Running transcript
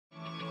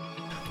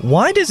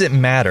Why does it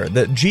matter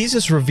that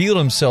Jesus revealed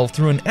himself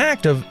through an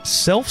act of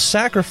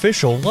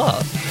self-sacrificial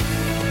love?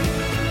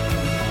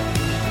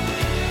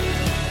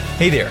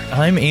 Hey there,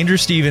 I'm Andrew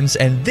Stevens,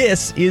 and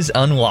this is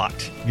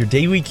Unlocked, your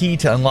daily key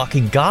to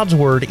unlocking God's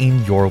Word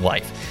in your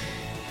life.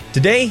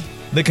 Today,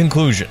 the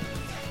conclusion.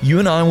 You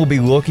and I will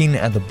be looking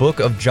at the book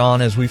of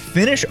John as we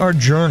finish our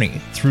journey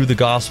through the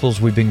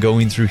Gospels we've been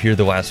going through here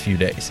the last few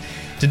days.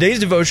 Today's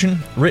devotion,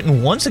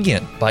 written once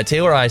again by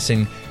Taylor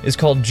Eising, is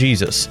called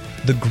Jesus,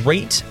 the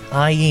Great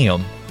I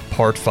Am,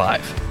 Part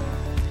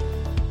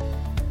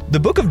 5. The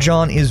book of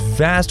John is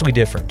vastly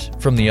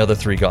different from the other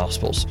three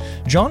Gospels.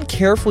 John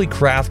carefully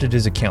crafted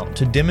his account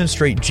to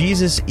demonstrate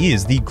Jesus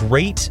is the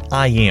Great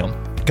I Am,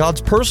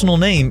 God's personal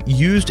name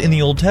used in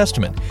the Old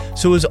Testament,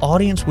 so his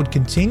audience would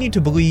continue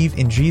to believe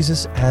in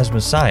Jesus as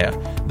Messiah,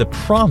 the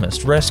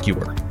promised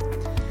rescuer.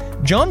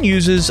 John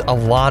uses a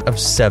lot of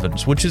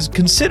sevens, which is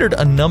considered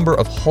a number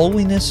of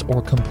holiness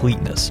or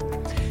completeness.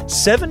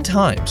 7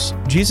 times,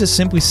 Jesus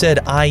simply said,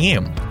 I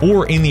am,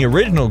 or in the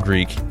original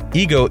Greek,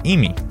 ego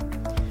eimi.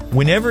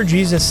 Whenever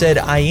Jesus said,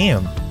 I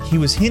am, he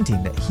was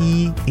hinting that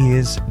he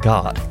is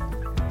God.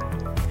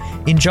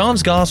 In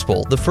John's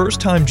Gospel, the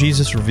first time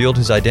Jesus revealed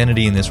his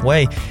identity in this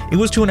way, it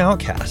was to an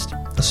outcast,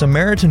 a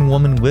Samaritan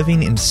woman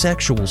living in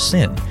sexual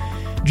sin.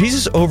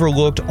 Jesus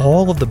overlooked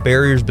all of the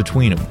barriers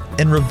between them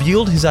and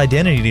revealed his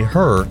identity to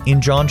her in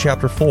John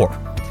chapter 4.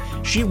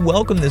 She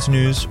welcomed this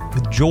news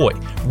with joy,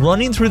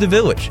 running through the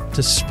village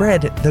to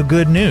spread the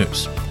good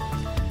news.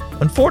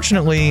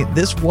 Unfortunately,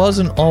 this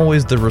wasn't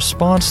always the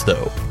response,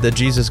 though, that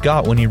Jesus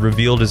got when he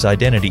revealed his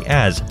identity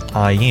as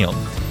I am.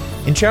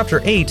 In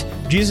chapter 8,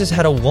 Jesus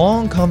had a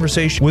long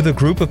conversation with a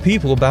group of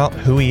people about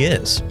who he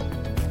is.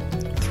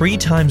 3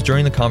 times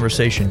during the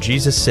conversation,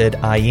 Jesus said,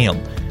 I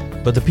am,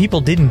 but the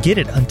people didn't get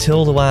it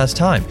until the last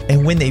time.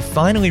 And when they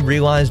finally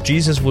realized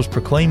Jesus was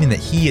proclaiming that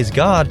he is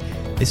God,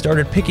 they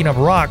started picking up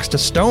rocks to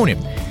stone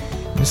him.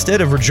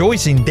 Instead of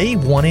rejoicing, they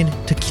wanted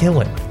to kill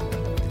him.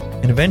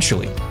 And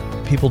eventually,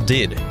 people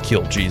did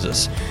kill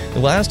Jesus. The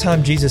last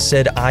time Jesus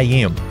said, I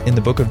am, in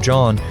the book of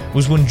John,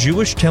 was when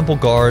Jewish temple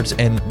guards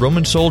and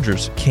Roman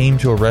soldiers came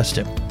to arrest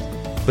him.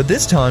 But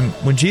this time,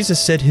 when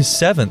Jesus said his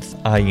 7th,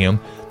 I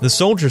am, the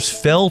soldiers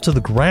fell to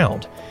the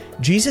ground.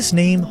 Jesus'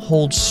 name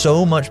holds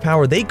so much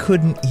power they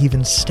couldn't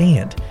even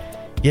stand.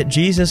 Yet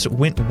Jesus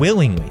went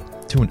willingly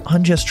to an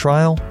unjust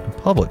trial and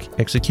public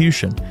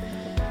execution.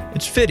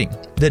 It's fitting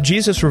that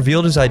Jesus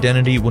revealed his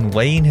identity when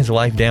laying his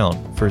life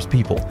down for his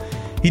people.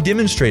 He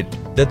demonstrated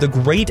that the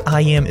great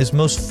I am is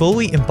most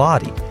fully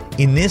embodied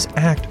in this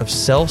act of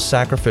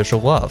self-sacrificial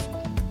love.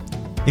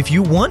 If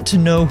you want to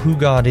know who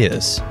God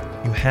is,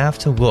 you have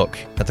to look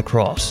at the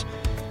cross.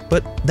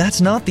 But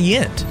that's not the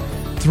end.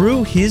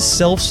 Through his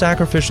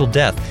self-sacrificial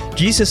death,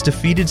 Jesus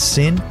defeated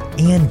sin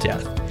and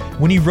death.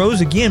 When he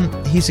rose again,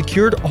 he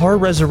secured our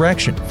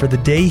resurrection for the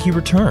day he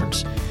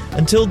returns.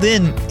 Until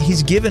then,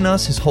 he's given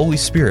us his Holy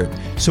Spirit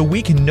so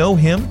we can know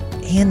him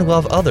and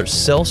love others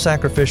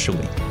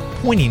self-sacrificially,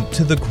 pointing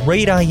to the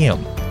great I am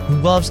who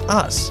loves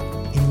us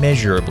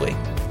immeasurably.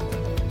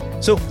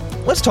 So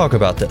let's talk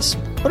about this.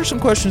 What are some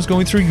questions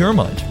going through your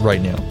mind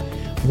right now?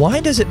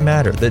 Why does it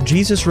matter that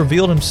Jesus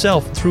revealed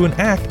himself through an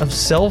act of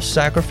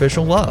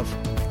self-sacrificial love?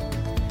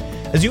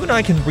 As you and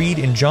I can read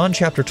in John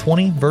chapter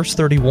 20, verse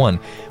 31,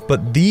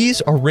 but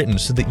these are written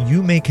so that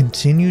you may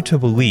continue to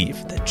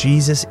believe that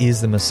Jesus is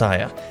the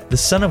Messiah, the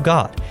Son of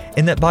God,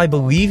 and that by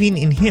believing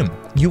in him,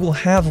 you will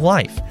have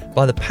life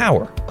by the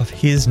power of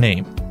his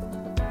name.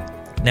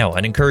 Now,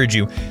 I'd encourage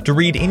you to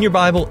read in your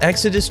Bible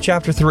Exodus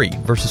chapter 3,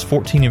 verses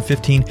 14 and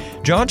 15,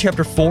 John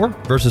chapter 4,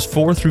 verses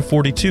 4 through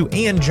 42,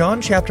 and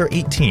John chapter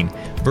 18,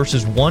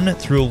 verses 1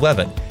 through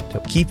 11, to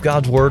keep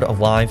God's Word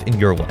alive in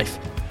your life.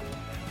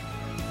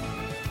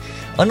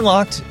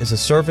 Unlocked is a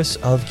service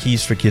of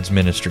Keys for Kids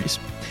Ministries.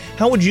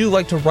 How would you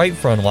like to write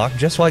for Unlocked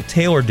just like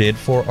Taylor did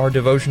for our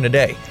devotion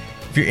today?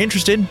 If you're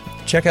interested,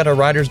 check out our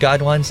writer's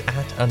guidelines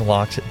at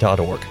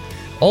unlocked.org.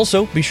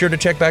 Also, be sure to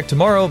check back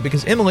tomorrow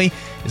because Emily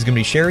is going to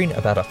be sharing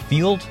about a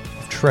field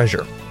of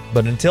treasure.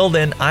 But until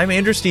then, I'm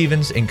Andrew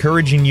Stevens,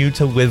 encouraging you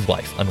to live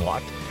life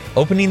unlocked,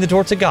 opening the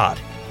door to God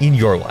in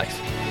your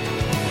life.